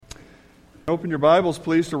Open your Bibles,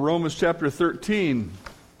 please, to Romans chapter 13.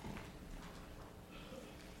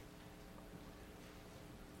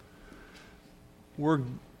 We're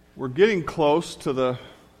getting close to the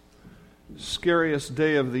scariest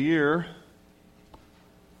day of the year,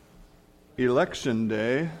 Election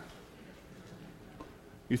Day.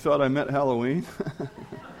 You thought I meant Halloween?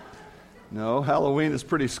 No, Halloween is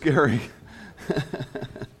pretty scary.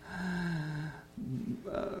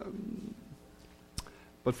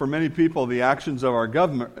 But for many people, the actions of our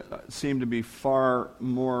government seem to be far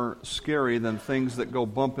more scary than things that go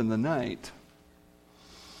bump in the night.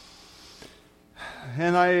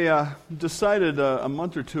 And I decided a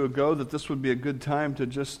month or two ago that this would be a good time to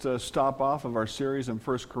just stop off of our series in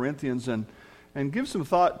 1 Corinthians and give some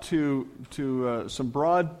thought to some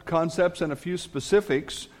broad concepts and a few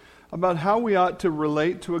specifics about how we ought to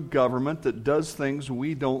relate to a government that does things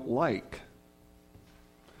we don't like.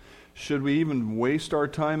 Should we even waste our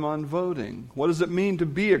time on voting? What does it mean to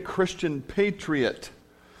be a Christian patriot?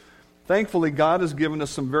 Thankfully, God has given us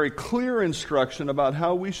some very clear instruction about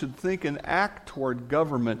how we should think and act toward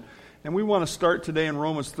government. And we want to start today in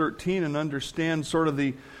Romans 13 and understand sort of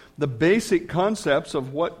the basic concepts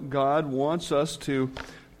of what God wants us to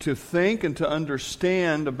think and to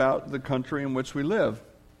understand about the country in which we live.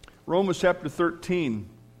 Romans chapter 13.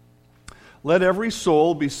 Let every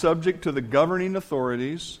soul be subject to the governing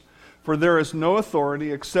authorities, for there is no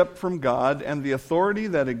authority except from God, and the authority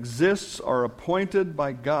that exists are appointed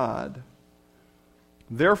by God.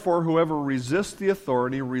 Therefore, whoever resists the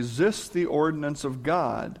authority resists the ordinance of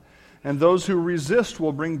God, and those who resist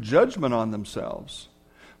will bring judgment on themselves.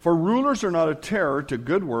 For rulers are not a terror to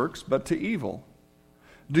good works, but to evil.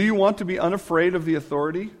 Do you want to be unafraid of the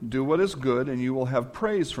authority? Do what is good, and you will have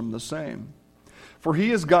praise from the same. For he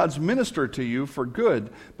is God's minister to you for good.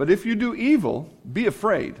 But if you do evil, be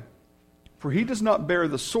afraid. For he does not bear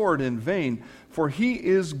the sword in vain, for he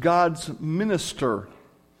is God's minister,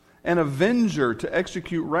 an avenger to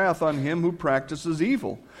execute wrath on him who practices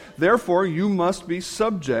evil. Therefore you must be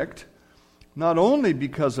subject, not only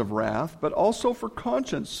because of wrath, but also for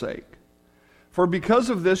conscience sake. For because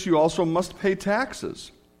of this you also must pay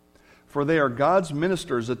taxes, for they are God's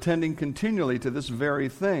ministers attending continually to this very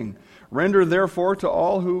thing. Render therefore to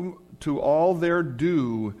all their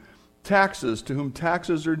due, taxes to whom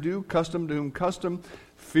taxes are due, custom to whom custom,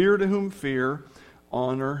 fear to whom fear,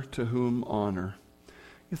 honor to whom honor.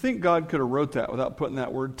 You think God could have wrote that without putting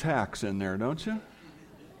that word tax in there, don't you?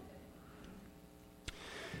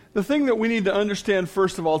 The thing that we need to understand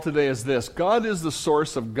first of all today is this: God is the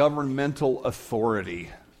source of governmental authority.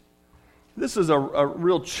 This is a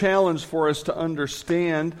real challenge for us to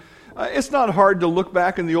understand. It's not hard to look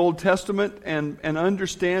back in the Old Testament and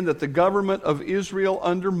understand that the government of Israel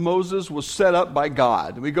under Moses was set up by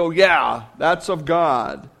God. We go, yeah, that's of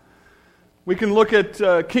God. We can look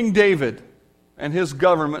at King David and his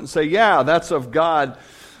government and say, yeah, that's of God.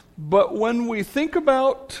 But when we think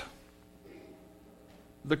about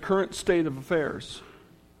the current state of affairs,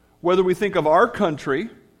 whether we think of our country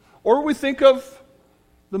or we think of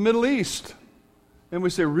the Middle East, and we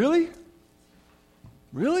say, really?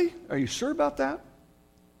 Really? Are you sure about that?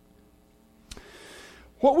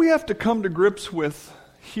 What we have to come to grips with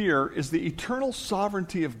here is the eternal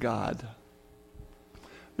sovereignty of God.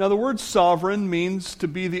 Now, the word sovereign means to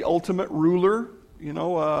be the ultimate ruler.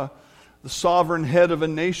 The sovereign head of a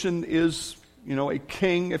nation is, a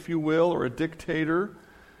king, if you will, or a dictator.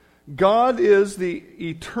 God is the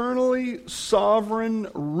eternally sovereign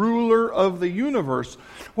ruler of the universe.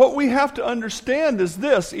 What we have to understand is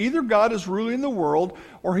this: either God is ruling the world,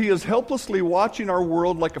 or he is helplessly watching our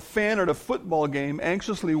world like a fan at a football game,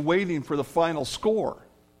 anxiously waiting for the final score.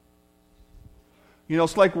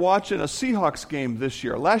 It's like watching a Seahawks game this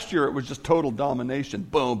year. Last year it was just total domination.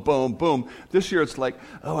 Boom, boom, boom. This year it's like,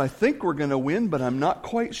 I think we're going to win, but I'm not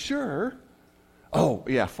quite sure. Oh,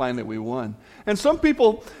 yeah, finally we won. And some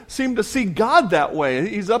people seem to see God that way.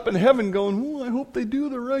 He's up in heaven going, I hope they do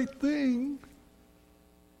the right thing.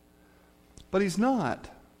 But he's not.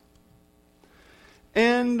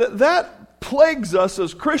 And that plagues us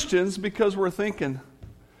as Christians because we're thinking,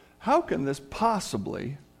 how can this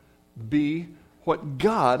possibly be what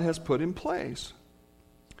God has put in place?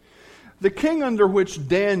 The king under which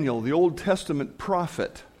Daniel, the Old Testament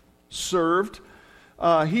prophet, served,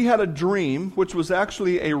 he had a dream which was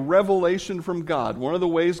actually a revelation from God. One of the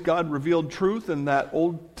ways God revealed truth in that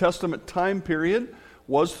Old Testament time period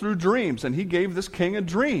was through dreams, and he gave this king a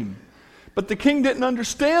dream. But the king didn't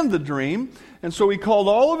understand the dream, and so he called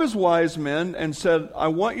all of his wise men and said, I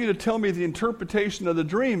want you to tell me the interpretation of the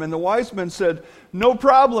dream. And the wise men said, no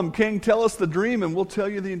problem, king, tell us the dream and we'll tell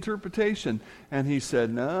you the interpretation. And he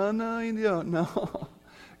said, no, you don't, no.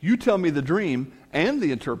 You tell me the dream and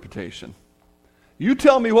the interpretation. You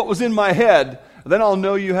tell me what was in my head, then I'll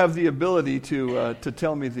know you have the ability to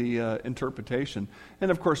tell me the interpretation.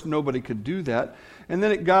 And of course, nobody could do that. And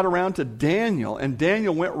then it got around to Daniel, and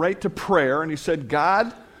Daniel went right to prayer, and he said,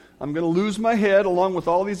 God, I'm going to lose my head along with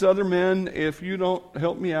all these other men if you don't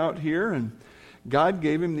help me out here. And God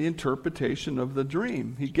gave him the interpretation of the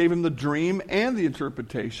dream. He gave him the dream and the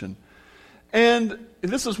interpretation. And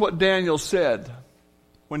this is what Daniel said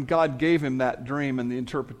when God gave him that dream and the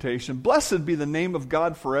interpretation. Blessed be the name of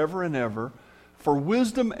God forever and ever, for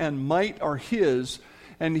wisdom and might are his,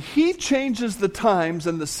 and he changes the times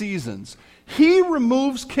and the seasons. He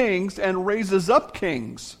removes kings and raises up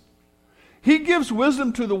kings. He gives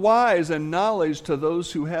wisdom to the wise and knowledge to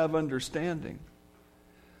those who have understanding.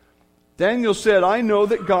 Daniel said, I know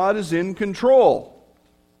that God is in control.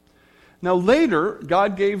 Now later,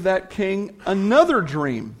 God gave that king another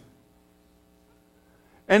dream.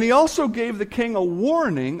 And he also gave the king a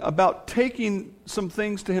warning about taking some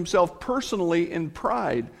things to himself personally in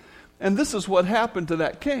pride. And this is what happened to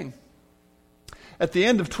that king. At the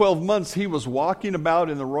end of 12 months, he was walking about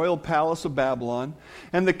in the royal palace of Babylon,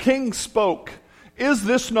 and the king spoke, Is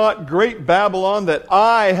this not great Babylon that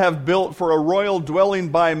I have built for a royal dwelling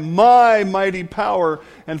by my mighty power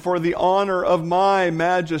and for the honor of my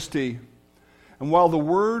majesty? And while the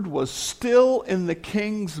word was still in the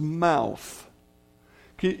king's mouth,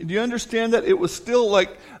 do you understand that? It was still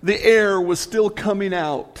like the air was still coming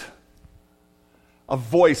out. A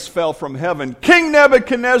voice fell from heaven. King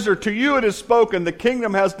Nebuchadnezzar, to you it is spoken, the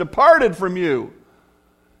kingdom has departed from you.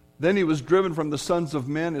 Then he was driven from the sons of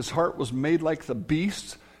men. His heart was made like the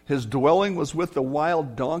beasts. His dwelling was with the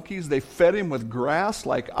wild donkeys. They fed him with grass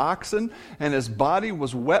like oxen, and his body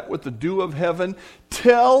was wet with the dew of heaven,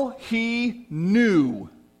 till he knew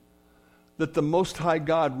that the Most High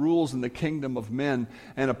God rules in the kingdom of men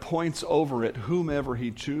and appoints over it whomever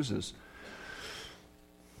he chooses.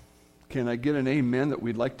 Can I get an amen that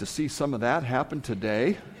we'd like to see some of that happen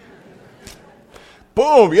today?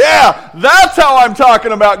 Boom, yeah, that's how I'm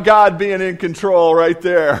talking about God being in control right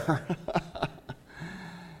there.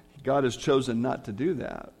 God has chosen not to do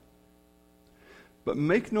that. But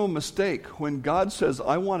make no mistake, when God says,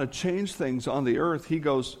 I want to change things on the earth, he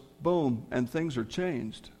goes, boom, and things are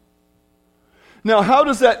changed. Now, how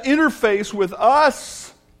does that interface with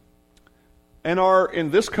us and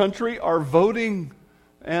in this country, our voting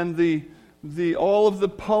and all of the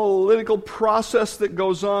political process that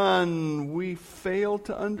goes on? We fail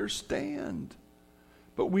to understand.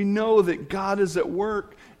 But we know that God is at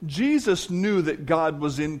work. Jesus knew that God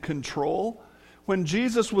was in control. When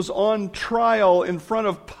Jesus was on trial in front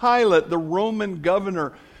of Pilate, the Roman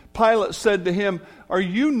governor, Pilate said to him, Are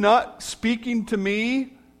you not speaking to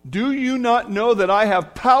me? Do you not know that I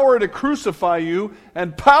have power to crucify you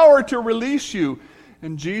and power to release you?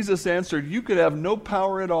 And Jesus answered, You could have no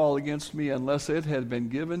power at all against me unless it had been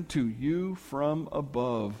given to you from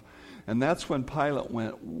above. And that's when Pilate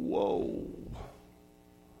went, Whoa.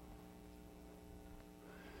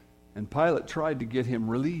 And Pilate tried to get him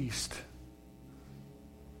released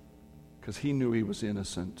because he knew he was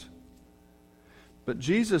innocent. But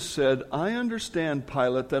Jesus said, I understand,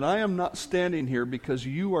 Pilate, that I am not standing here because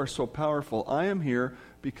you are so powerful. I am here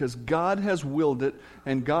because God has willed it,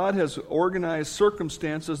 and God has organized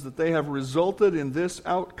circumstances that they have resulted in this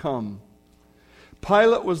outcome.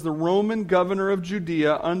 Pilate was the Roman governor of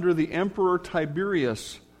Judea under the Emperor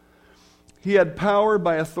Tiberius. He had power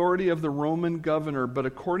by authority of the Roman governor, but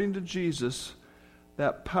according to Jesus,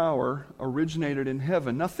 that power originated in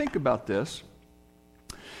heaven. Now think about this.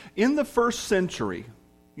 In the first century,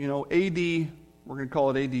 AD, we're going to call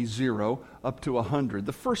it AD 0, up to 100,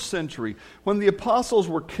 the first century, when the apostles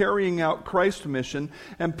were carrying out Christ's mission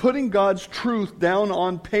and putting God's truth down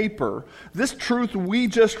on paper, this truth we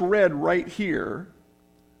just read right here,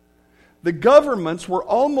 the governments were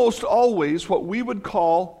almost always what we would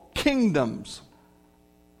call kingdoms.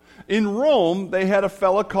 In Rome, they had a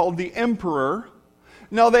fellow called the emperor.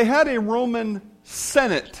 Now, they had a Roman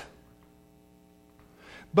Senate,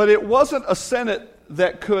 but it wasn't a Senate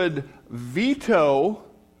that could veto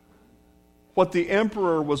what the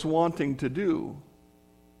emperor was wanting to do.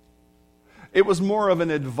 It was more of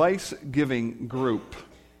an advice-giving group.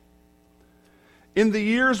 In the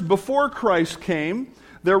years before Christ came,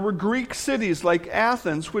 there were Greek cities like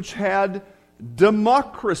Athens which had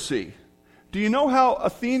democracy. Do you know how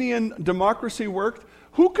Athenian democracy worked?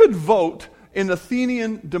 Who could vote in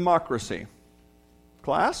Athenian democracy?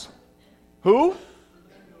 Class? Who?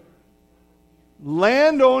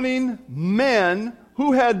 Landowning men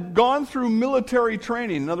who had gone through military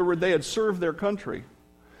training. In other words, they had served their country.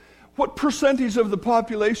 What percentage of the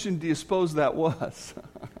population do you suppose that was?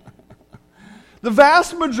 The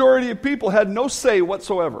vast majority of people had no say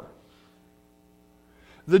whatsoever.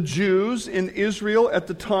 The Jews in Israel at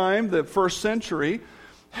the time, the first century,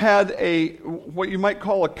 had what you might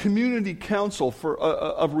call a community council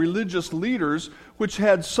of religious leaders, which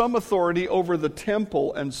had some authority over the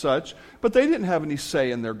temple and such, but they didn't have any say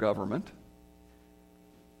in their government.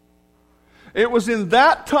 It was in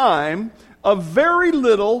that time of very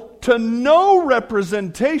little to no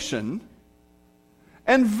representation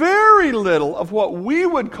and very little of what we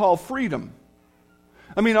would call freedom.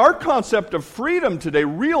 I mean, our concept of freedom today,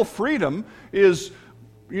 real freedom, is,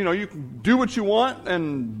 you can do what you want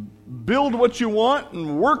and build what you want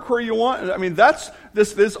and work where you want. I mean, that's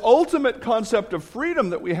this ultimate concept of freedom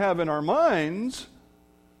that we have in our minds.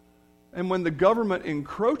 And when the government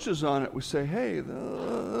encroaches on it, we say, hey,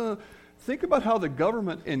 think about how the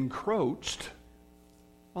government encroached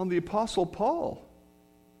on the Apostle Paul.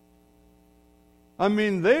 I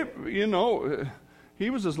mean, he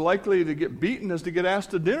was as likely to get beaten as to get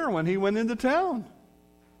asked to dinner when he went into town.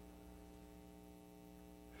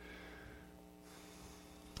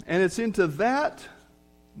 And it's into that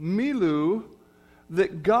milieu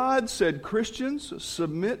that God said, Christians,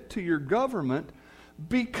 submit to your government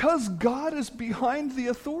because God is behind the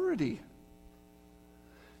authority.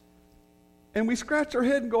 And we scratch our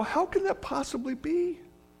head and go, how can that possibly be?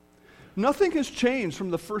 Nothing has changed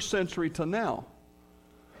from the first century to now.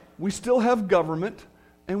 We still have government,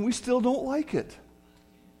 and we still don't like it.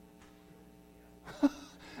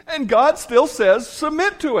 And God still says,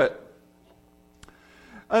 submit to it.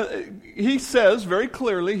 He says very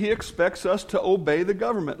clearly he expects us to obey the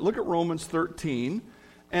government. Look at Romans 13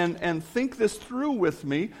 and think this through with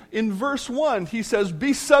me. In verse 1, he says,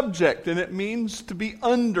 be subject, and it means to be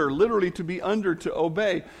under, literally to be under, to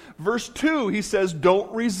obey. Verse 2, he says,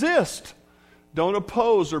 don't resist. Don't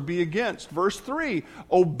oppose or be against. Verse 3,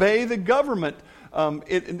 obey the government.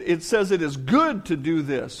 It says it is good to do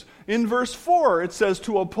this. In verse 4, it says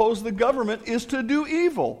to oppose the government is to do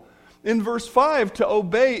evil. In verse 5, to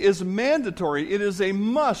obey is mandatory. It is a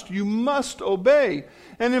must. You must obey.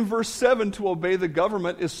 And in verse 7, to obey the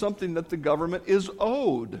government is something that the government is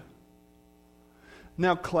owed.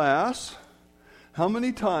 Now, class, how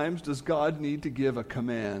many times does God need to give a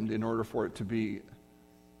command in order for it to be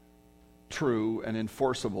true and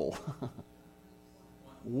enforceable?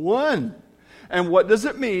 One. And what does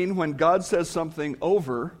it mean when God says something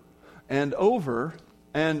over and over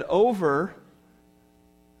and over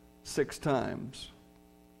 6 times?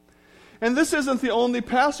 And this isn't the only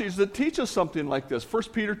passage that teaches something like this. 1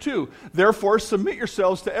 Peter 2, therefore submit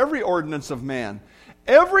yourselves to every ordinance of man.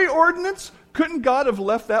 Every ordinance? Couldn't God have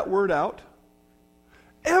left that word out?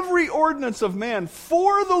 Every ordinance of man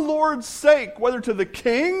for the Lord's sake, whether to the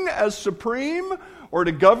king as supreme, or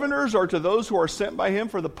to governors, or to those who are sent by him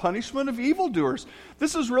for the punishment of evildoers.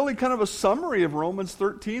 This is really kind of a summary of Romans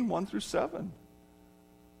 13, 1 through 7.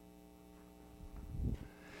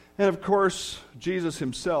 And of course, Jesus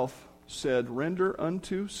himself said, render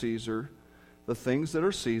unto Caesar the things that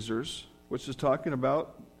are Caesar's, which is talking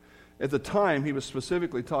about, at the time, he was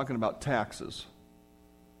specifically talking about taxes.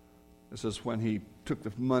 This is when he took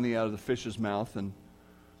the money out of the fish's mouth and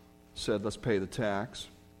said, let's pay the tax.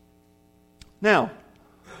 Now,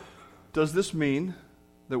 does this mean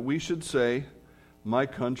that we should say, my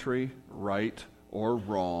country, right or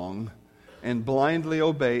wrong, and blindly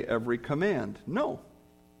obey every command? No.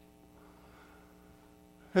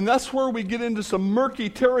 And that's where we get into some murky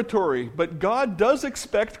territory. But God does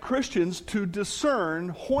expect Christians to discern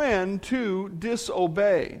when to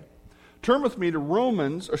disobey. Turn with me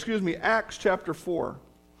to Acts chapter 4.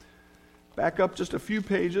 Back up just a few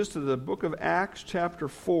pages to the book of Acts chapter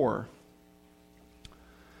 4.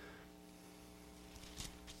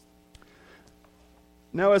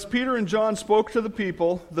 Now, as Peter and John spoke to the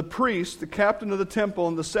people, the priest, the captain of the temple,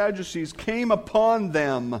 and the Sadducees came upon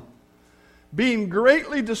them, being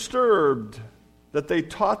greatly disturbed that they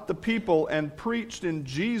taught the people and preached in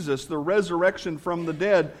Jesus the resurrection from the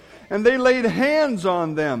dead. And they laid hands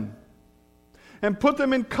on them and put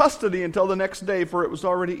them in custody until the next day, for it was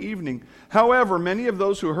already evening. However, many of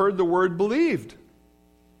those who heard the word believed.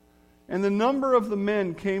 And the number of the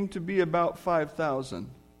men came to be about 5,000.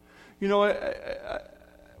 You know,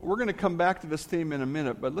 we're going to come back to this theme in a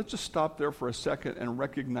minute, but let's just stop there for a second and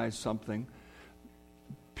recognize something.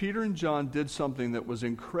 Peter and John did something that was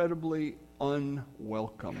incredibly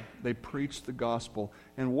unwelcome. They preached the gospel.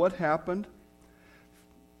 And what happened?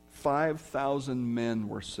 5,000 men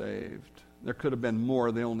were saved. There could have been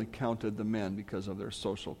more. They only counted the men because of their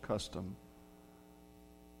social custom.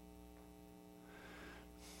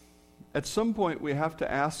 At some point, we have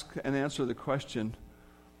to ask and answer the question,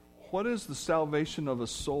 what is the salvation of a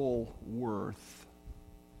soul worth?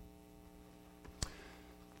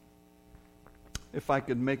 If I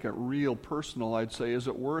could make it real personal, I'd say, is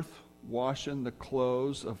it worth washing the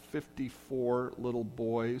clothes of 54 little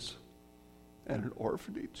boys at an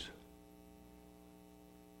orphanage?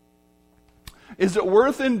 Is it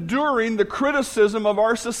worth enduring the criticism of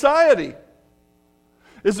our society?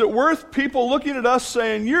 Is it worth people looking at us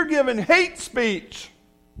saying, you're giving hate speech?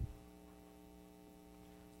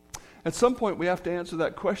 At some point, we have to answer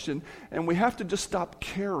that question, and we have to just stop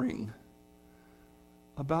caring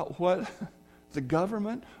about what the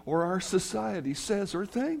government or our society says or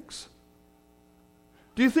thinks.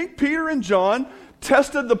 Do you think Peter and John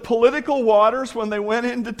tested the political waters when they went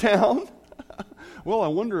into town? Well, I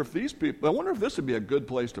wonder if this would be a good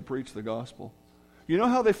place to preach the gospel. You know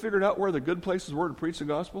how they figured out where the good places were to preach the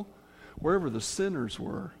gospel? Wherever the sinners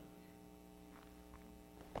were.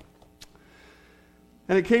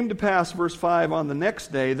 And it came to pass, verse 5, on the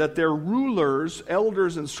next day, that their rulers,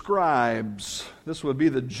 elders, and scribes, this would be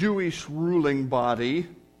the Jewish ruling body,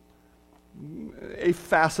 a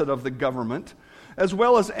facet of the government, as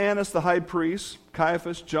well as Annas the high priest,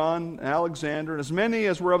 Caiaphas, John, Alexander, and as many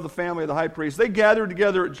as were of the family of the high priest, they gathered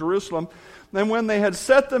together at Jerusalem. And when they had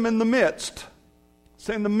set them in the midst,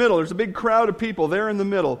 say in the middle, there's a big crowd of people there in the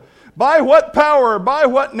middle. By what power, by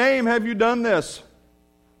what name have you done this?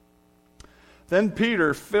 Then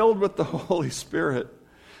Peter, filled with the Holy Spirit.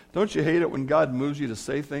 Don't you hate it when God moves you to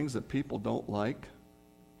say things that people don't like?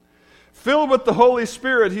 Filled with the Holy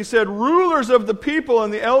Spirit, he said, rulers of the people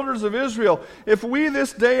and the elders of Israel, if we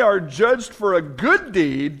this day are judged for a good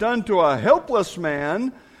deed done to a helpless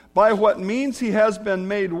man, by what means he has been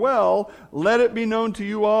made well, let it be known to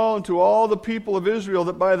you all and to all the people of Israel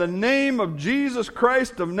that by the name of Jesus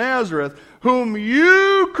Christ of Nazareth, whom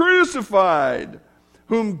you crucified,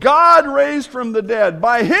 whom God raised from the dead,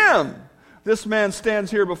 by him this man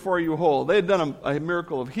stands here before you whole. They had done a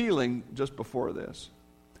miracle of healing just before this.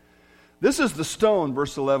 This is the stone,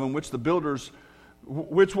 verse 11,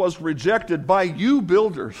 which was rejected by you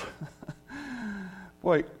builders.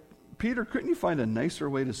 Boy, Peter, couldn't you find a nicer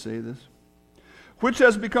way to say this? Which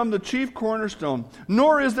has become the chief cornerstone.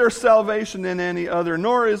 Nor is there salvation in any other,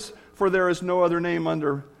 for there is no other name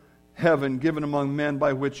under heaven given among men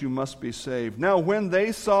by which you must be saved. Now when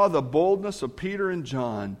they saw the boldness of Peter and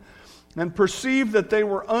John, and perceived that they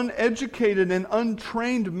were uneducated and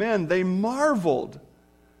untrained men, they marveled.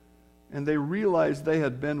 And they realized they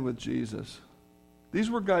had been with Jesus. These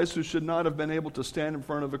were guys who should not have been able to stand in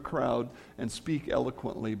front of a crowd and speak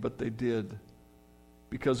eloquently, but they did,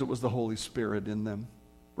 because it was the Holy Spirit in them.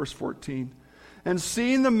 Verse 14. And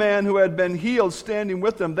seeing the man who had been healed standing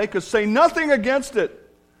with them, they could say nothing against it.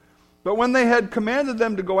 But when they had commanded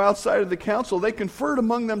them to go outside of the council, they conferred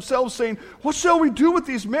among themselves, saying, what shall we do with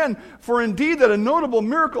these men? For indeed that a notable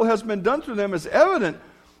miracle has been done through them is evident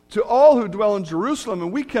to all who dwell in Jerusalem,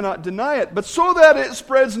 and we cannot deny it. But so that it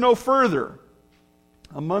spreads no further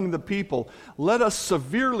among the people, let us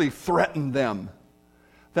severely threaten them,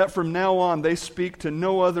 that from now on they speak to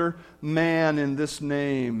no other man in this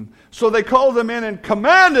name. So they called them in and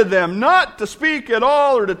commanded them not to speak at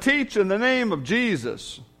all or to teach in the name of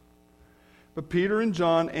Jesus. But Peter and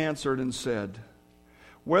John answered and said,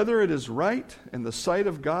 whether it is right in the sight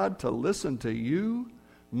of God to listen to you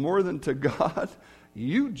more than to God,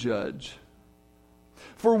 you judge.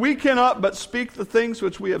 For we cannot but speak the things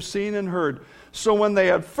which we have seen and heard. So when they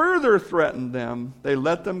had further threatened them, they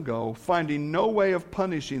let them go, finding no way of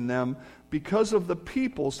punishing them because of the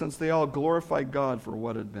people, since they all glorified God for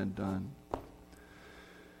what had been done.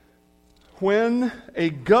 When a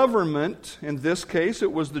government, in this case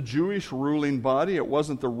it was the Jewish ruling body, it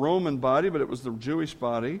wasn't the Roman body, but it was the Jewish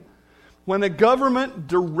body. When a government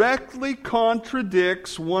directly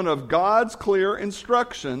contradicts one of God's clear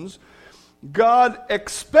instructions, God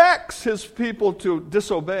expects his people to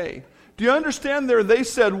disobey. Do you understand there? They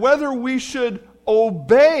said whether we should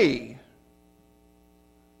obey,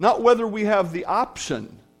 not whether we have the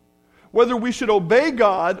option. Whether we should obey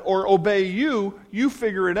God or obey you, you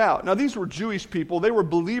figure it out. Now, these were Jewish people. They were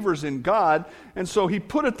believers in God. And so he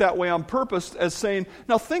put it that way on purpose as saying,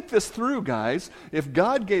 now think this through, guys. If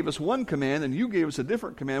God gave us one command and you gave us a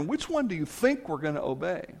different command, which one do you think we're going to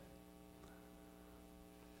obey?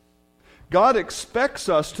 God expects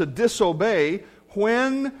us to disobey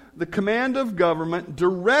when the command of government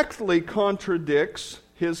directly contradicts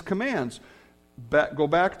his commands. Go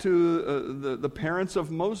back to the parents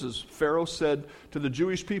of Moses. Pharaoh said to the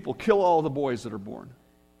Jewish people, kill all the boys that are born.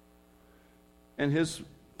 And his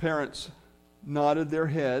parents nodded their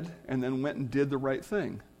head and then went and did the right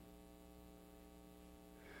thing.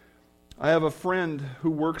 I have a friend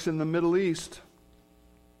who works in the Middle East,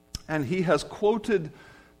 and he has quoted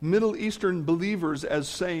Middle Eastern believers as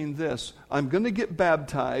saying this: I'm going to get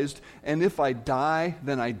baptized, and if I die,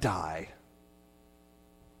 then I die.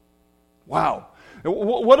 Wow.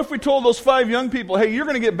 What if we told those 5 young people, hey, you're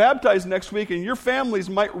going to get baptized next week, and your families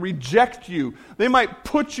might reject you. They might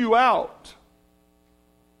put you out.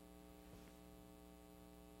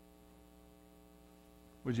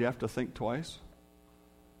 Would you have to think twice?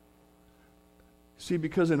 See,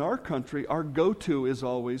 because in our country, our go-to is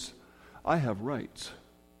always, I have rights.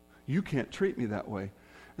 You can't treat me that way.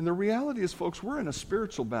 And the reality is, folks, we're in a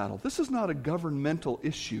spiritual battle. This is not a governmental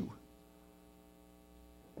issue.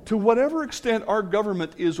 To whatever extent our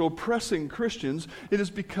government is oppressing Christians, it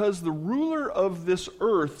is because the ruler of this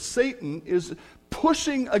earth, Satan, is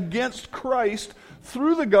pushing against Christ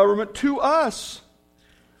through the government to us.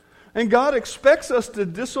 And God expects us to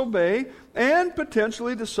disobey and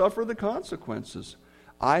potentially to suffer the consequences.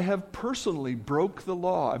 I have personally broke the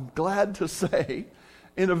law, I'm glad to say,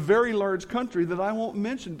 in a very large country that I won't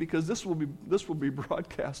mention because this will be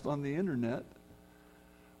broadcast on the internet.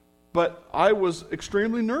 But I was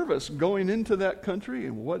extremely nervous going into that country.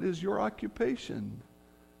 And what is your occupation?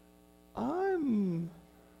 I'm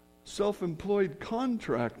self-employed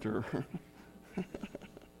contractor.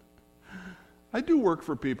 I do work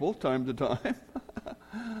for people time to time.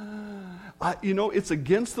 It's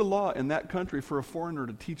against the law in that country for a foreigner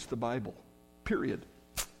to teach the Bible, period.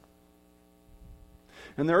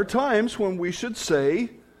 And there are times when we should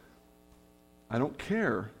say, I don't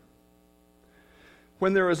care.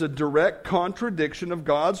 When there is a direct contradiction of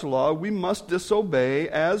God's law, we must disobey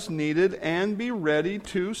as needed and be ready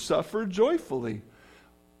to suffer joyfully.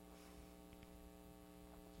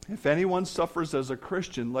 If anyone suffers as a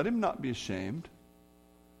Christian, let him not be ashamed,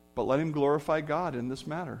 but let him glorify God in this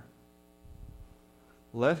matter.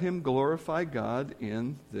 Let him glorify God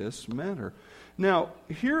in this matter. Now,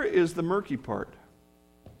 here is the murky part.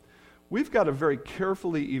 We've got to very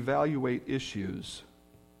carefully evaluate issues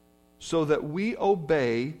so that we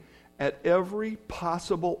obey at every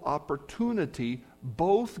possible opportunity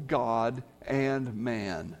both God and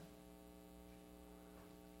man.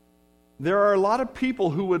 There are a lot of people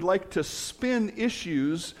who would like to spin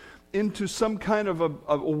issues into some kind of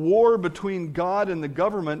a war between God and the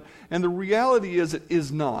government, and the reality is it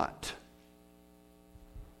is not.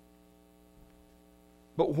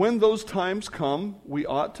 But when those times come, we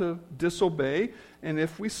ought to disobey, and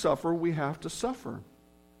if we suffer, we have to suffer.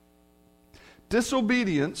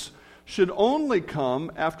 Disobedience should only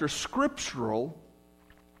come after scriptural,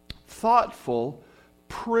 thoughtful,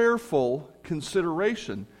 prayerful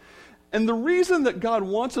consideration. And the reason that God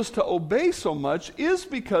wants us to obey so much is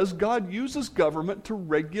because God uses government to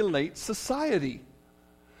regulate society.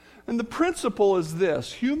 And the principle is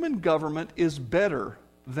this: human government is better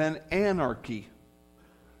than anarchy.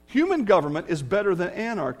 Human government is better than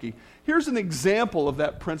anarchy. Here's an example of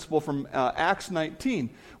that principle from Acts 19.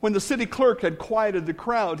 When the city clerk had quieted the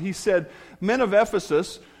crowd, he said, Men of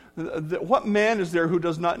Ephesus, what man is there who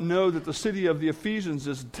does not know that the city of the Ephesians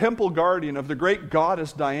is temple guardian of the great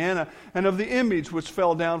goddess Diana and of the image which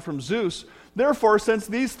fell down from Zeus? Therefore, since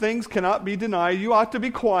these things cannot be denied, you ought to be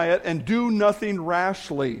quiet and do nothing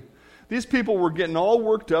rashly. These people were getting all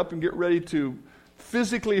worked up and get ready to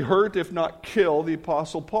physically hurt, if not kill, the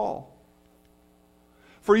Apostle Paul.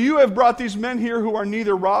 For you have brought these men here who are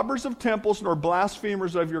neither robbers of temples nor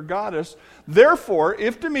blasphemers of your goddess. Therefore,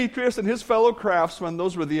 if Demetrius and his fellow craftsmen,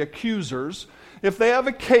 those were the accusers, if they have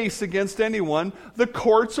a case against anyone, the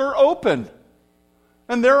courts are open.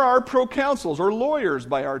 And there are proconsuls, or lawyers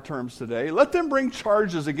by our terms today. Let them bring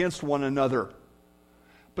charges against one another.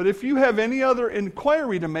 But if you have any other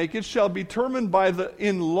inquiry to make, it shall be determined by the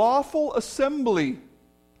lawful assembly.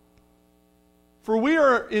 For we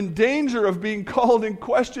are in danger of being called in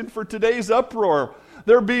question for today's uproar.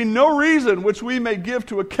 There being no reason which we may give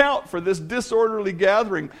to account for this disorderly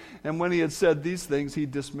gathering. And when he had said these things, he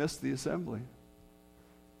dismissed the assembly.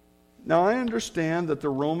 Now I understand that the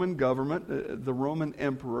Roman government, the Roman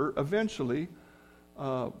emperor, eventually,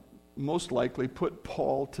 most likely put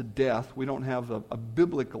Paul to death. We don't have a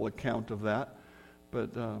biblical account of that, but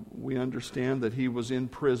we understand that he was in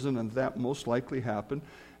prison and that most likely happened.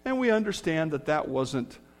 And we understand that that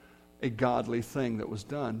wasn't a godly thing that was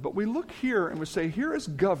done. But we look here and we say, here is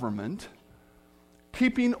government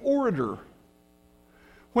keeping order.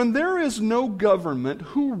 When there is no government,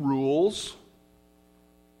 who rules?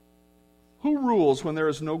 Who rules when there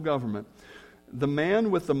is no government? The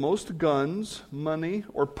man with the most guns, money,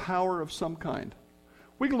 or power of some kind.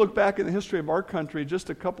 We can look back in the history of our country just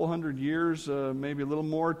a couple hundred years, maybe a little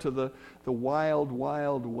more, to the wild,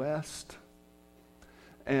 wild West.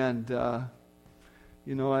 And,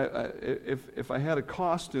 if I had a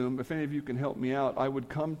costume, if any of you can help me out, I would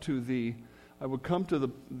come to the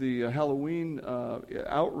Halloween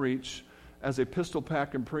outreach as a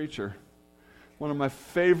pistol-packing preacher. One of my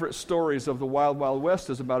favorite stories of the Wild Wild West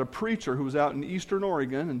is about a preacher who was out in eastern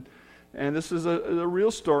Oregon, and this is a real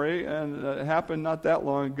story, and it happened not that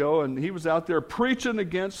long ago, and he was out there preaching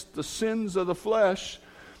against the sins of the flesh,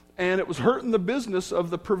 and it was hurting the business of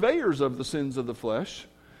the purveyors of the sins of the flesh.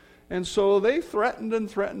 And so they threatened,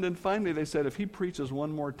 and finally they said, if he preaches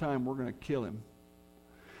one more time, we're going to kill him.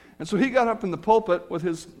 And so he got up in the pulpit with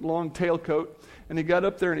his long tailcoat, and he got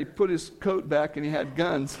up there and he put his coat back and he had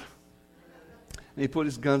guns. And he put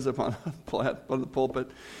his guns up on the pulpit,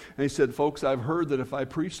 and he said, folks, I've heard that if I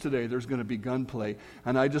preach today, there's going to be gunplay,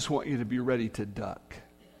 and I just want you to be ready to duck.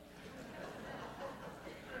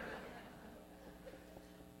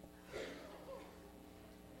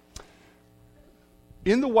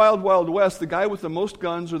 In the Wild Wild West, the guy with the most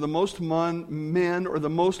guns or the most men or the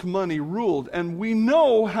most money ruled. And we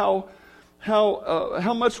know how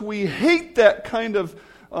much we hate that kind of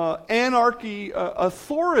anarchy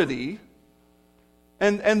authority.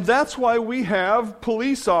 And that's why we have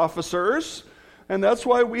police officers, and that's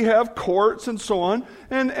why we have courts and so on.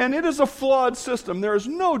 And it is a flawed system. There is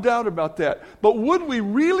no doubt about that. But would we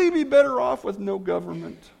really be better off with no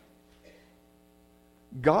government?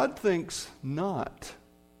 God thinks not.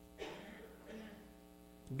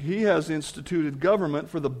 He has instituted government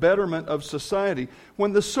for the betterment of society.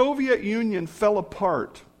 When the Soviet Union fell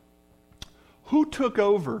apart, who took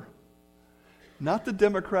over? Not the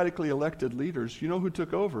democratically elected leaders. You know who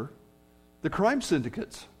took over? The crime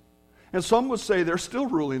syndicates. And some would say they're still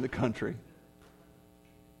ruling the country.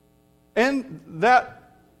 And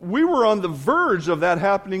that we were on the verge of that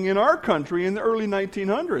happening in our country in the early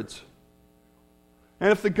 1900s.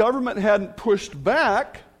 And if the government hadn't pushed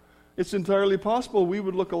back, it's entirely possible we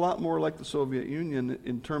would look a lot more like the Soviet Union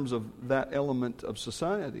in terms of that element of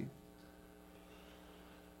society.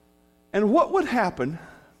 And what would happen,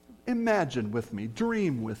 imagine with me,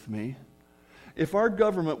 dream with me, if our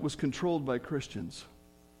government was controlled by Christians?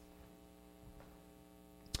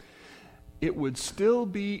 It would still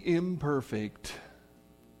be imperfect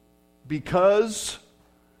because,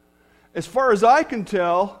 as far as I can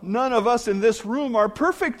tell, none of us in this room are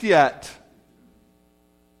perfect yet.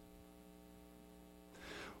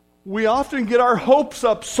 We often get our hopes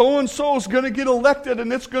up. So-and-so is going to get elected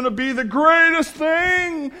and it's going to be the greatest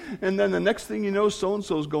thing. And then the next thing you know,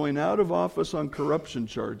 so-and-so is going out of office on corruption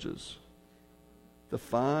charges. The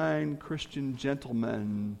fine Christian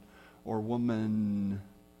gentleman or woman.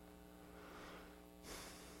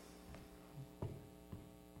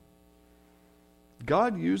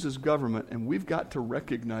 God uses government, and we've got to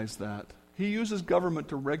recognize that. He uses government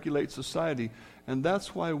to regulate society, and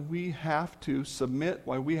that's why we have to submit,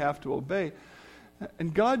 why we have to obey.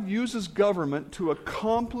 And God uses government to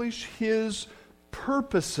accomplish His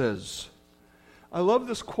purposes. I love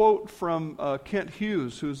this quote from Kent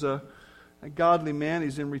Hughes, who's a godly man.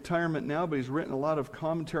 He's in retirement now, but he's written a lot of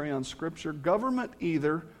commentary on Scripture. Government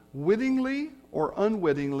either wittingly or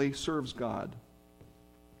unwittingly serves God.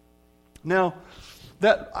 Now,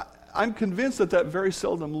 I'm convinced that very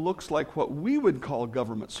seldom looks like what we would call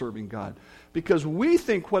government serving God, because we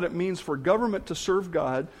think what it means for government to serve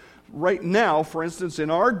God right now, for instance,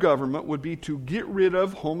 in our government, would be to get rid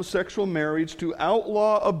of homosexual marriage, to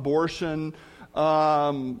outlaw abortion,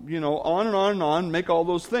 on and on and on, make all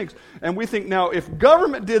those things. And we think now, if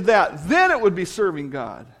government did that, then it would be serving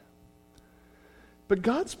God. But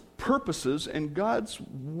God's purposes and God's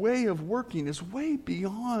way of working is way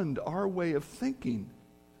beyond our way of thinking.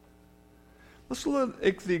 Let's look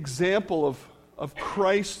at the example of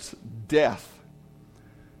Christ's death.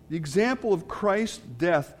 The example of Christ's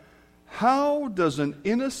death. How does an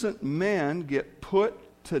innocent man get put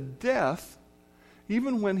to death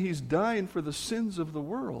even when he's dying for the sins of the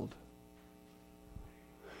world?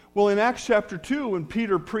 Well, in Acts chapter 2, when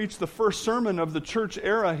Peter preached the first sermon of the church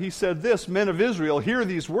era, he said this, "Men of Israel, hear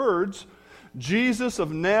these words. Jesus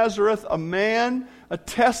of Nazareth, a man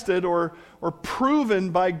attested or proven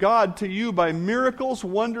by God to you by miracles,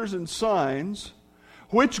 wonders, and signs,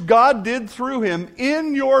 which God did through him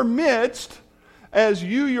in your midst, as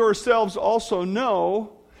you yourselves also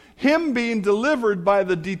know. him being delivered by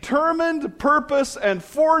the determined purpose and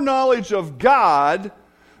foreknowledge of God,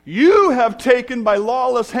 you have taken by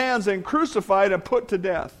lawless hands and crucified and put to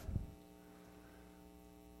death.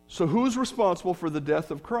 So who's responsible for the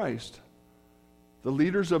death of Christ? The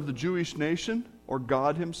leaders of the Jewish nation or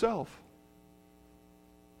God himself?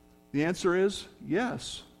 The answer is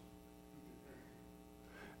yes.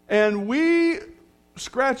 And we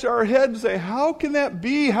scratch our head and say, how can that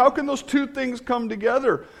be? How can those two things come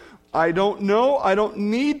together? I don't know. I don't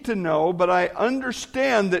need to know, but I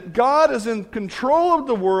understand that God is in control of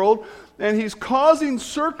the world, and he's causing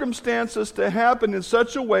circumstances to happen in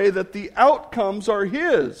such a way that the outcomes are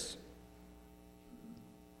his.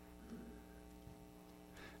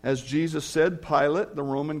 As Jesus said, Pilate, the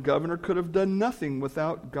Roman governor, could have done nothing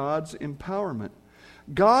without God's empowerment.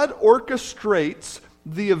 God orchestrates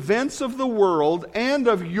the events of the world and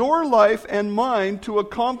of your life and mine to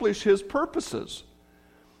accomplish his purposes.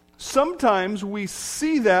 Sometimes we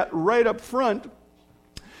see that right up front,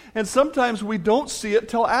 and sometimes we don't see it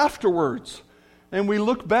till afterwards. And we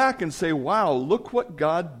look back and say, wow, look what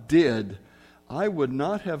God did. I would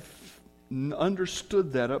not have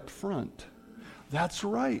understood that up front. That's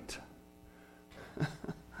right.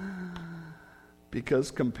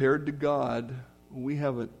 Because compared to God, we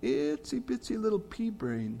have an itsy-bitsy little pea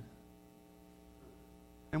brain.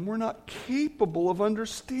 And we're not capable of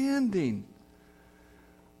understanding.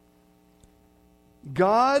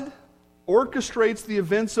 God orchestrates the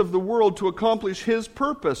events of the world to accomplish his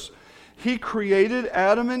purpose. He created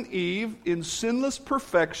Adam and Eve in sinless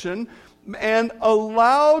perfection and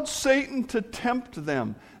allowed Satan to tempt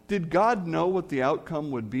them. Did God know what the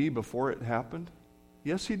outcome would be before it happened?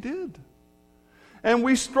 Yes, he did. And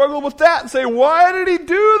we struggle with that and say, why did he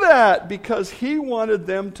do that? Because he wanted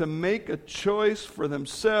them to make a choice for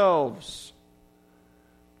themselves,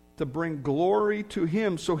 to bring glory to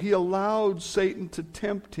him. So he allowed Satan to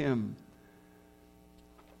tempt him.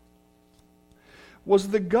 Was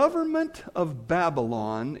the government of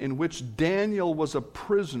Babylon, in which Daniel was a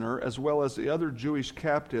prisoner as well as the other Jewish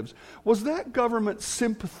captives, was that government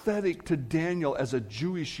sympathetic to Daniel as a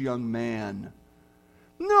Jewish young man?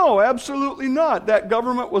 No, absolutely not. That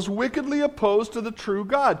government was wickedly opposed to the true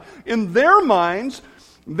God. In their minds,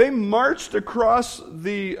 they marched across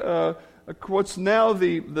the what's now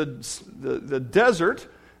the desert,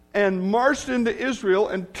 and marched into Israel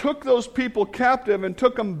and took those people captive and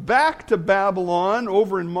took them back to Babylon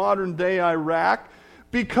over in modern-day Iraq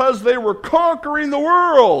because they were conquering the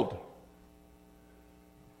world.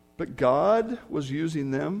 But God was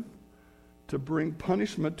using them to bring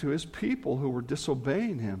punishment to his people who were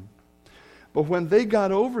disobeying him. But when they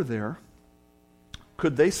got over there,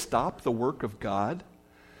 could they stop the work of God?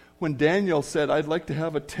 When Daniel said, I'd like to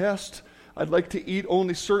have a test, I'd like to eat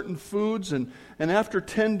only certain foods, and after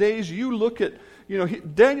 10 days, you look at,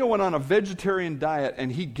 Daniel went on a vegetarian diet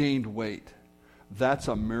and he gained weight. That's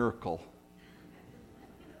a miracle.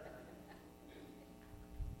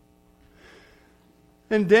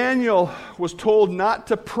 And Daniel was told not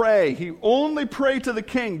to pray. He only prayed to the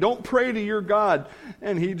king. Don't pray to your God.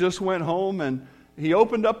 And he just went home and he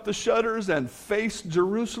opened up the shutters and faced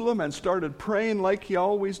Jerusalem and started praying like he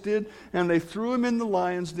always did. And they threw him in the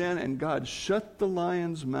lion's den, and God shut the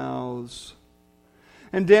lions' mouths.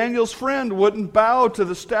 And Daniel's friend wouldn't bow to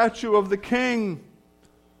the statue of the king.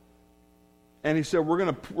 And he said, we're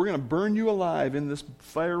gonna burn you alive in this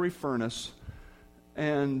fiery furnace.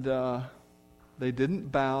 And they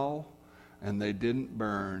didn't bow, and they didn't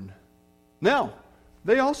burn. Now,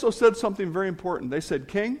 they also said something very important. They said,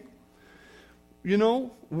 King,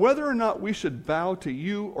 whether or not we should bow to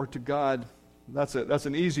you or to God, that's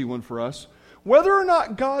an easy one for us. Whether or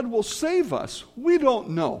not God will save us, we don't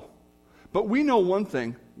know. But we know one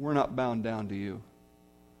thing, we're not bound down to you.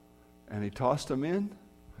 And he tossed them in,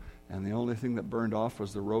 and the only thing that burned off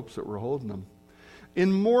was the ropes that were holding them.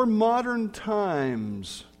 In more modern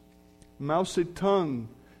times, Mao Zedong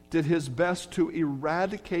did his best to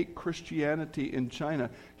eradicate Christianity in China.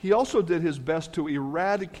 He also did his best to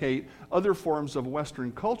eradicate other forms of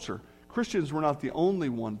Western culture. Christians were not the only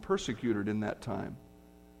one persecuted in that time.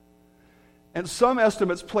 And some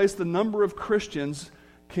estimates place the number of Christians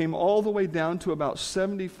came all the way down to about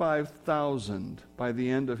 75,000 by the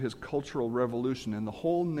end of his Cultural Revolution in the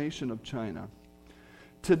whole nation of China.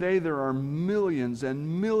 Today there are millions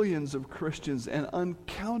and millions of Christians and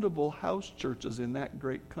uncountable house churches in that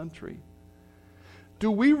great country.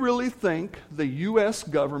 Do we really think the U.S.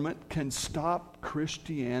 government can stop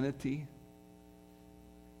Christianity?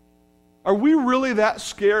 Are we really that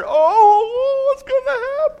scared? Oh, what's going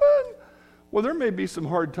to happen? Well, there may be some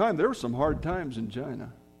hard times. There were some hard times in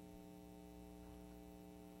China.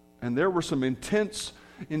 And there were some intense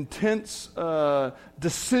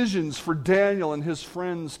decisions for Daniel and his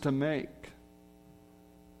friends to make.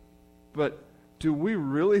 But do we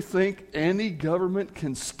really think any government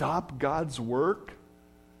can stop God's work?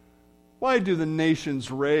 Why do the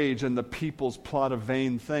nations rage and the peoples plot a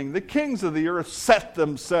vain thing? The kings of the earth set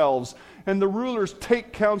themselves, and the rulers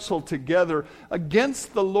take counsel together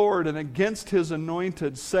against the Lord and against his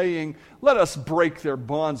anointed, saying, let us break their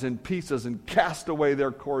bonds in pieces and cast away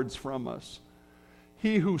their cords from us.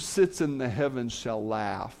 He who sits in the heavens shall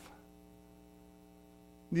laugh.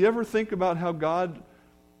 Do you ever think about how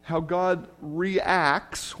God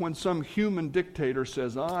reacts when some human dictator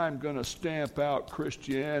says, I'm going to stamp out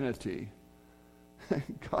Christianity?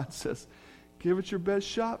 God says, give it your best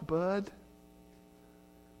shot, bud.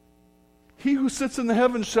 He who sits in the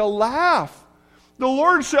heavens shall laugh. The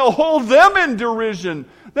Lord shall hold them in derision.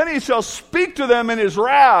 Then he shall speak to them in his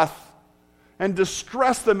wrath and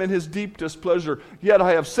distress them in his deep displeasure. Yet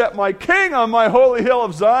I have set my king on my holy hill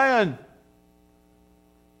of Zion.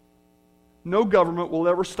 No government will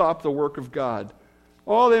ever stop the work of God.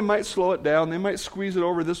 Oh, they might slow it down. They might squeeze it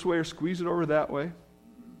over this way or squeeze it over that way.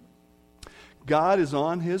 God is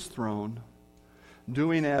on his throne,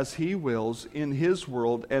 doing as he wills in his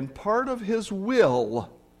world, and part of his will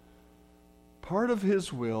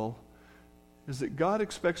is that God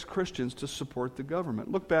expects Christians to support the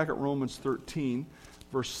government. Look back at Romans 13,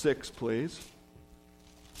 verse 6, please.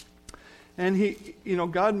 And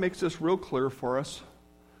God makes this real clear for us.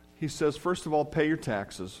 He says, first of all, pay your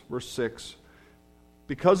taxes. Verse 6.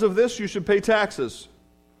 Because of this, you should pay taxes.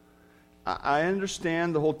 I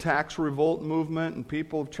understand the whole tax revolt movement, and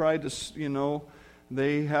people have tried to,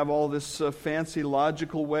 they have all this fancy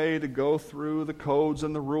logical way to go through the codes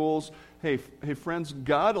and the rules. Hey, friends,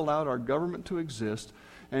 God allowed our government to exist,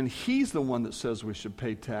 and he's the one that says we should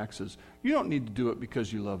pay taxes. You don't need to do it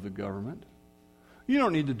because you love the government. You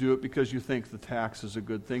don't need to do it because you think the tax is a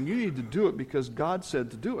good thing. You need to do it because God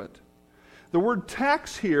said to do it. The word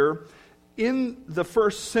tax here in the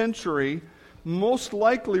first century most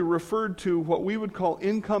likely referred to what we would call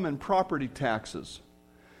income and property taxes.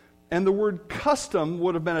 And the word custom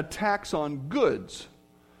would have been a tax on goods.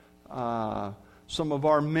 Some of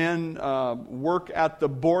our men work at the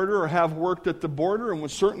border or have worked at the border, and when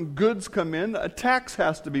certain goods come in, a tax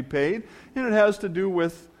has to be paid, and it has to do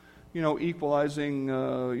with equalizing,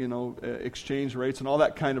 exchange rates and all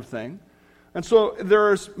that kind of thing. And so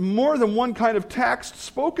there's more than one kind of tax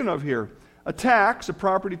spoken of here. A tax, a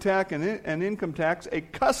property tax, an income tax, a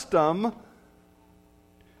custom.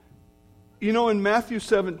 In Matthew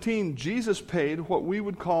 17, Jesus paid what we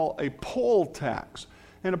would call a poll tax.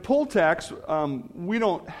 And a poll tax, we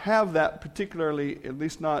don't have that particularly, at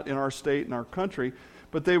least not in our state, in our country,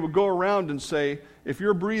 but they would go around and say, if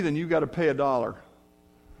you're breathing, you got to pay $1.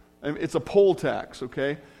 It's a poll tax,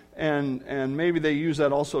 okay? And maybe they use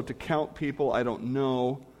that also to count people, I don't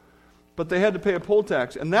know. But they had to pay a poll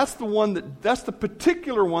tax. And that's the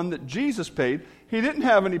particular one that Jesus paid. He didn't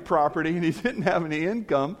have any property and he didn't have any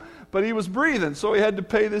income, but he was breathing, so he had to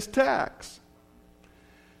pay this tax.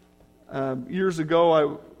 Years ago,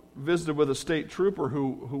 I visited with a state trooper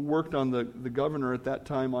who worked on the governor at that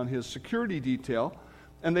time on his security detail,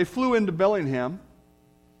 and they flew into Bellingham.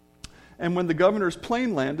 And when the governor's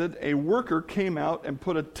plane landed, a worker came out and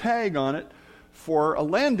put a tag on it for a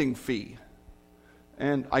landing fee.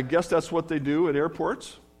 And I guess that's what they do at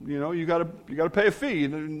airports. You got to pay a fee.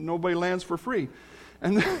 Nobody lands for free.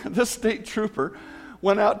 And this state trooper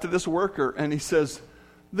went out to this worker and he says,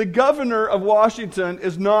 the governor of Washington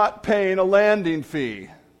is not paying a landing fee.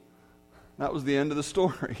 That was the end of the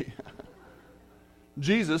story.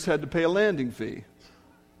 Jesus had to pay a landing fee.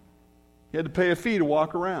 He had to pay a fee to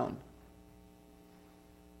walk around.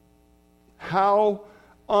 How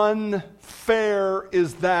unfair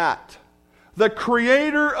is that? The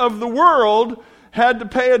creator of the world had to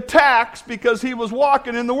pay a tax because he was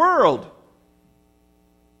walking in the world.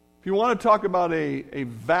 If you want to talk about a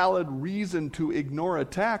valid reason to ignore a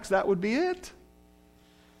tax, that would be it.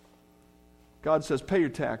 God says, pay your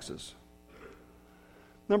taxes.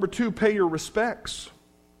 Number 2, pay your respects.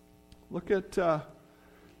 Look at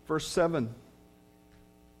verse 7.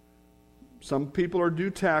 Some people are due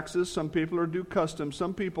taxes, some people are due customs,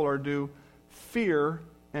 some people are due fear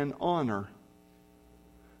and honor.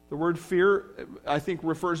 The word fear, I think,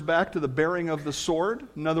 refers back to the bearing of the sword.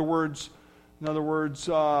 In other words, there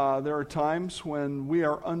are times when we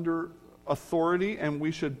are under authority and we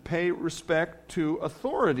should pay respect to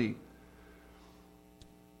authority.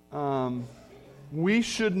 We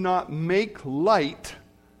should not make light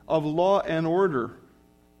of law and order.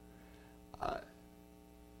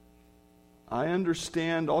 I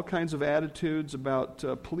understand all kinds of attitudes about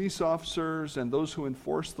police officers and those who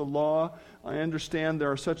enforce the law. I understand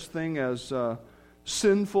there are such things as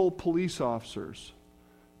sinful police officers.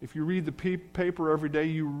 If you read the paper every day,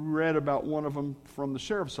 you read about one of them from the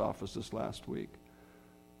sheriff's office this last week.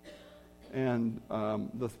 And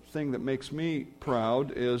the thing that makes me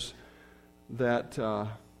proud is that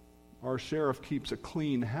our sheriff keeps a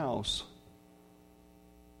clean house.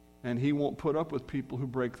 And he won't put up with people who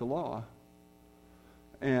break the law.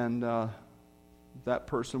 And that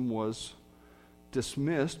person was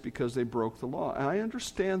dismissed because they broke the law. And I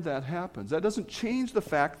understand that happens. That doesn't change the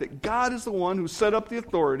fact that God is the one who set up the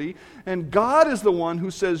authority, and God is the one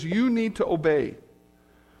who says you need to obey.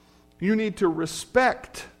 You need to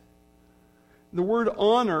respect. The word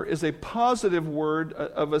honor is a positive word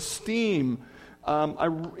of esteem.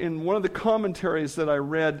 In one of the commentaries that I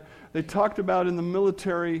read, they talked about in the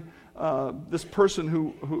military, this person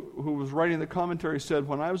who was writing the commentary said,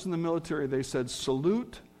 when I was in the military, they said,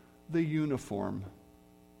 salute the uniform.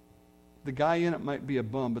 The guy in it might be a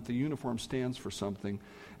bum, but the uniform stands for something.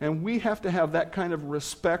 And we have to have that kind of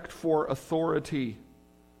respect for authority.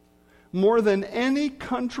 More than any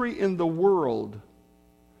country in the world,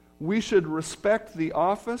 we should respect the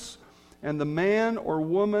office and the man or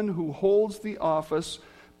woman who holds the office,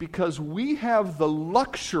 because we have the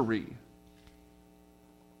luxury,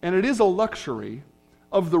 and it is a luxury,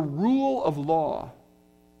 of the rule of law.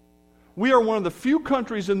 We are one of the few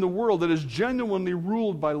countries in the world that is genuinely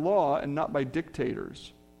ruled by law and not by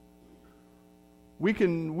dictators.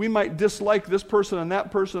 We might dislike this person and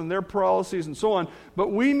that person and their policies and so on,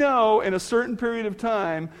 but we know in a certain period of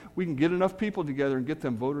time we can get enough people together and get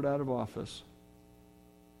them voted out of office.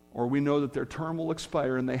 Or we know that their term will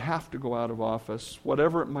expire and they have to go out of office,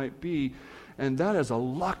 whatever it might be, and that is a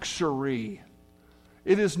luxury.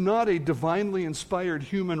 It is not a divinely inspired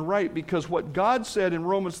human right, because what God said in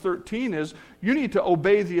Romans 13 is you need to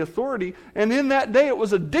obey the authority, and in that day it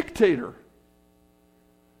was a dictator.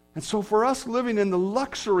 And so for us living in the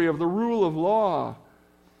luxury of the rule of law,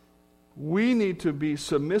 we need to be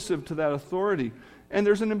submissive to that authority. And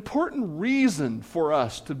there's an important reason for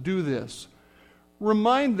us to do this.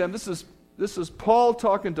 Remind them, this is Paul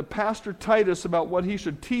talking to Pastor Titus about what he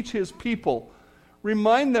should teach his people.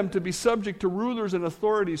 Remind them to be subject to rulers and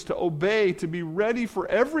authorities, to obey, to be ready for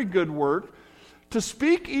every good work, to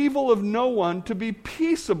speak evil of no one, to be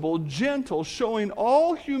peaceable, gentle, showing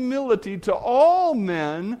all humility to all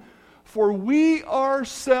men, for we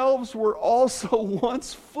ourselves were also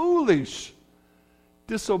once foolish,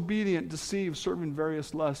 disobedient, deceived, serving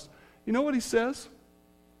various lusts. You know what he says?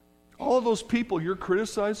 All of those people you're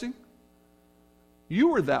criticizing, you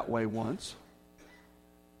were that way once.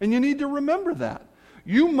 And you need to remember that.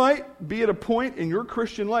 You might be at a point in your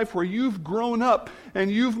Christian life where you've grown up and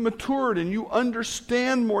you've matured and you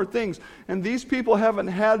understand more things. And these people haven't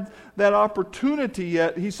had that opportunity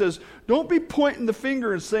yet. He says, don't be pointing the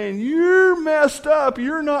finger and saying, you're messed up,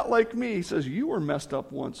 you're not like me. He says, you were messed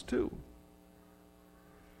up once too.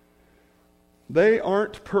 They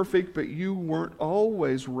aren't perfect, but you weren't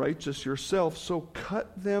always righteous yourself, so cut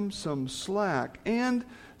them some slack. And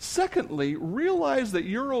secondly, realize that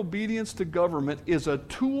your obedience to government is a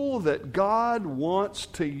tool that God wants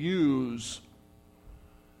to use.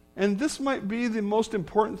 And this might be the most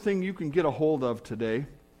important thing you can get a hold of today.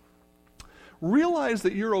 Realize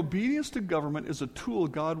that your obedience to government is a tool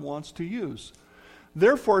God wants to use.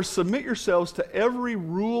 Therefore, submit yourselves to every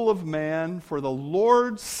rule of man for the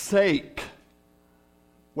Lord's sake,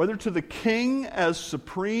 whether to the king as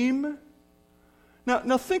supreme.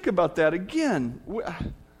 Now think about that again.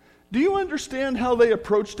 Do you understand how they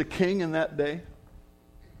approached a king in that day?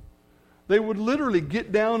 They would literally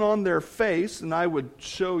get down on their face, and I would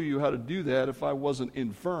show you how to do that if I wasn't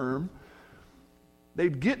infirm.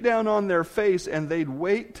 They'd get down on their face and they'd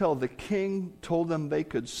wait till the king told them they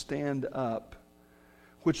could stand up,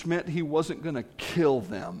 which meant he wasn't going to kill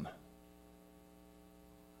them.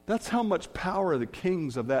 That's how much power the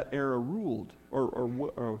kings of that era ruled,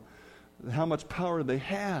 or how much power they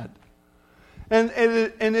had. And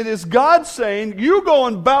it is God saying, you go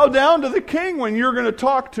and bow down to the king when you're going to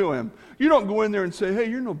talk to him. You don't go in there and say, hey,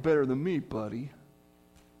 you're no better than me, buddy.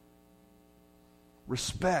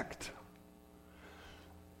 Respect.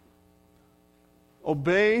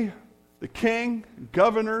 Obey the king,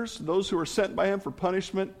 governors, those who are sent by him for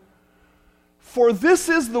punishment. For this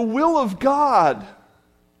is the will of God.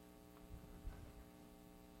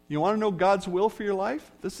 You want to know God's will for your life?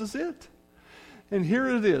 This is it. And here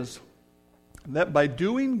it is. That by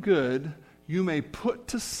doing good, you may put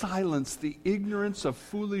to silence the ignorance of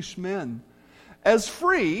foolish men. As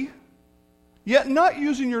free, Yet not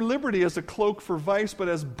using your liberty as a cloak for vice, but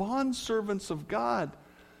as bondservants of God.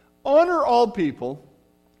 Honor all people,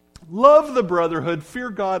 love the brotherhood,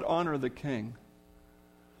 fear God, honor the king.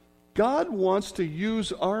 God wants to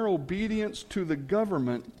use our obedience to the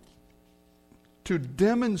government to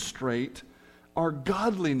demonstrate our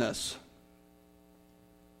godliness.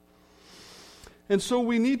 And so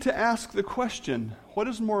we need to ask the question, what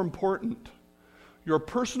is more important? Your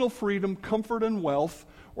personal freedom, comfort, and wealth,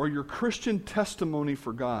 or your Christian testimony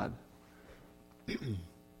for God?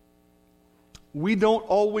 We don't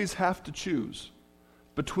always have to choose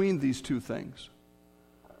between these two things.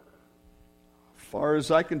 As far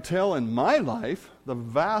as I can tell in my life, the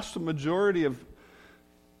vast majority of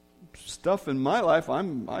stuff in my life,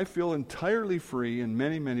 I feel entirely free in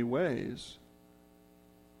many, many ways.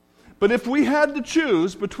 But if we had to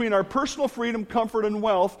choose between our personal freedom, comfort, and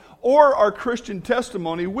wealth, or our Christian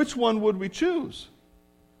testimony, which one would we choose?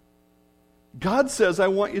 God says, I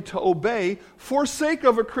want you to obey for sake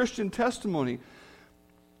of a Christian testimony.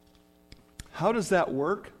 How does that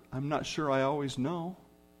work? I'm not sure I always know.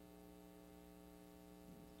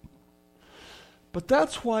 But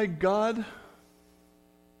that's why God...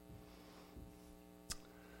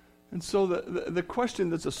 And so the question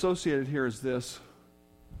that's associated here is this.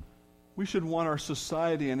 We should want our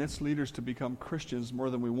society and its leaders to become Christians more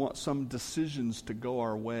than we want some decisions to go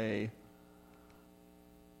our way.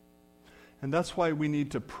 And that's why we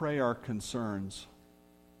need to pray our concerns.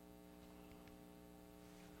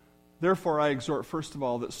 Therefore, I exhort, first of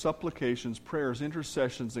all, that supplications, prayers,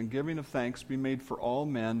 intercessions, and giving of thanks be made for all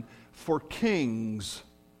men, for kings,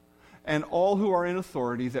 and all who are in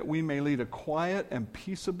authority, that we may lead a quiet and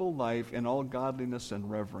peaceable life in all godliness and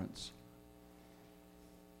reverence.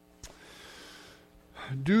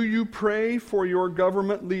 Do you pray for your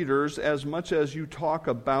government leaders as much as you talk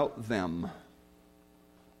about them?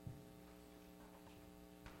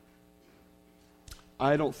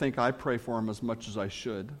 I don't think I pray for them as much as I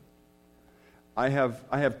should. I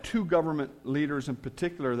have two government leaders in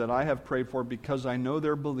particular that I have prayed for because I know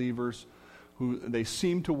they're believers who they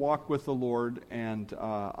seem to walk with the Lord, and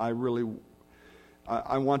I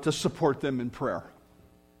want to support them in prayer.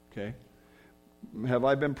 Okay? Have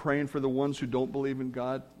I been praying for the ones who don't believe in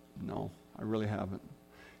God? No, I really haven't.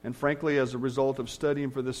 And frankly, as a result of studying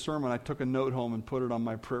for this sermon, I took a note home and put it on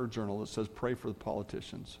my prayer journal that says, pray for the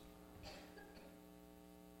politicians.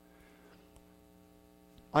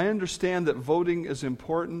 I understand that voting is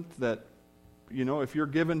important, that, if you're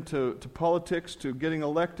given to politics, to getting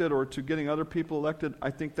elected or to getting other people elected, I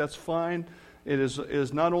think that's fine. It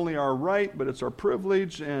is not only our right, but it's our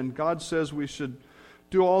privilege, and God says we should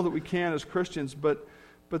do all that we can as Christians. But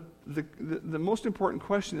the most important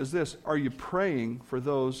question is this: are you praying for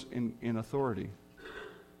those in authority?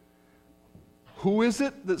 Who is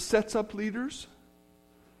it that sets up leaders?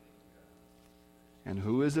 And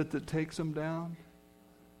who is it that takes them down?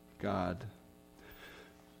 God.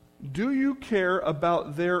 Do you care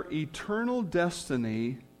about their eternal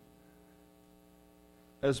destiny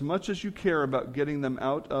as much as you care about getting them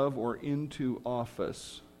out of or into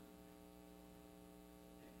office?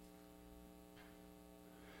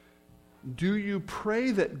 Do you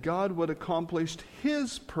pray that God would accomplish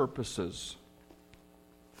His purposes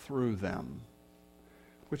through them,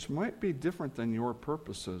 which might be different than your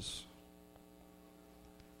purposes?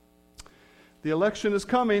 The election is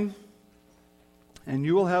coming, and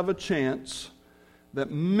you will have a chance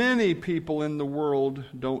that many people in the world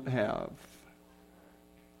don't have.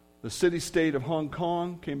 The city-state of Hong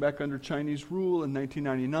Kong came back under Chinese rule in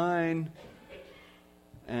 1999,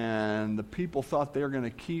 and the people thought they were going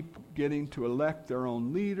to keep getting to elect their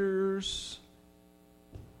own leaders,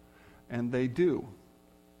 and they do.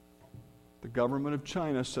 The government of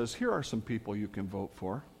China says, here are some people you can vote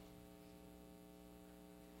for.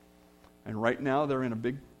 And right now they're in a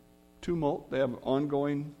big tumult. They have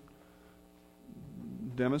ongoing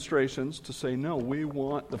demonstrations to say, no, we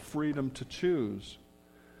want the freedom to choose.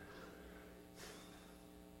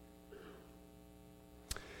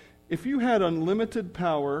 If you had unlimited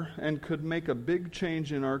power and could make a big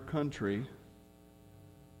change in our country,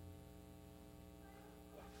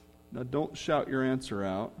 now don't shout your answer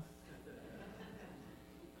out.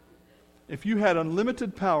 If you had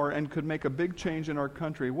unlimited power and could make a big change in our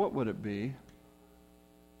country, what would it be?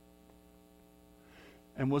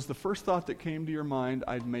 And was the first thought that came to your mind,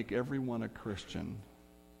 I'd make everyone a Christian?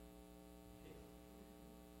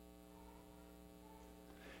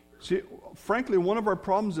 See, frankly, one of our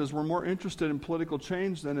problems is we're more interested in political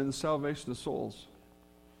change than in the salvation of souls.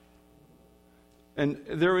 And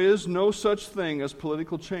there is no such thing as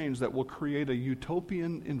political change that will create a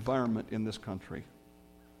utopian environment in this country.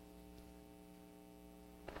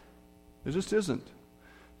 It just isn't.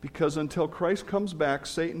 Because until Christ comes back,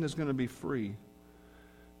 Satan is going to be free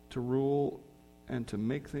to rule and to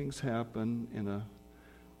make things happen in a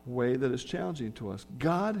way that is challenging to us.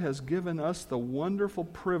 God has given us the wonderful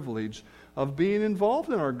privilege of being involved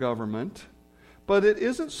in our government, but it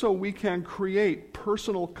isn't so we can create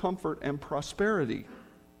personal comfort and prosperity.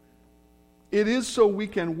 It is so we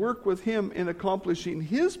can work with Him in accomplishing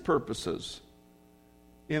His purposes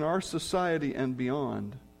in our society and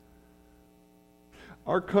beyond.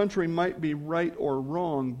 Our country might be right or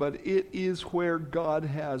wrong, but it is where God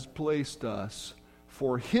has placed us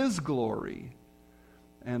for His glory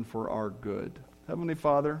and for our good. Heavenly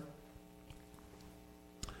Father,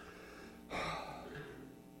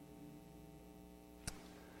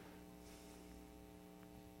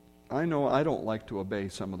 I know I don't like to obey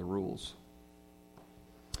some of the rules.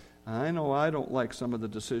 I know I don't like some of the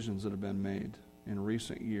decisions that have been made in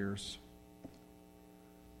recent years.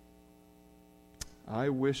 I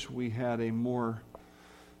wish we had a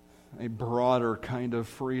broader kind of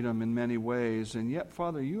freedom in many ways. And yet,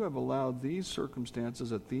 Father, you have allowed these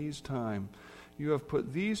circumstances at these times. You have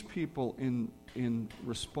put these people in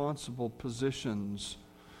responsible positions.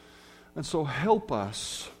 And so help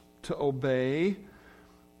us to obey,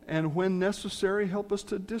 and when necessary, help us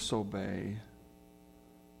to disobey.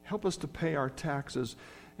 Help us to pay our taxes,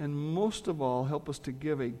 and most of all, help us to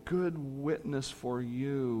give a good witness for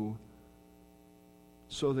you,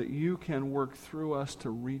 so that you can work through us to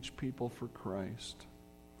reach people for Christ.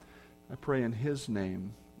 I pray in His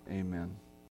name, amen.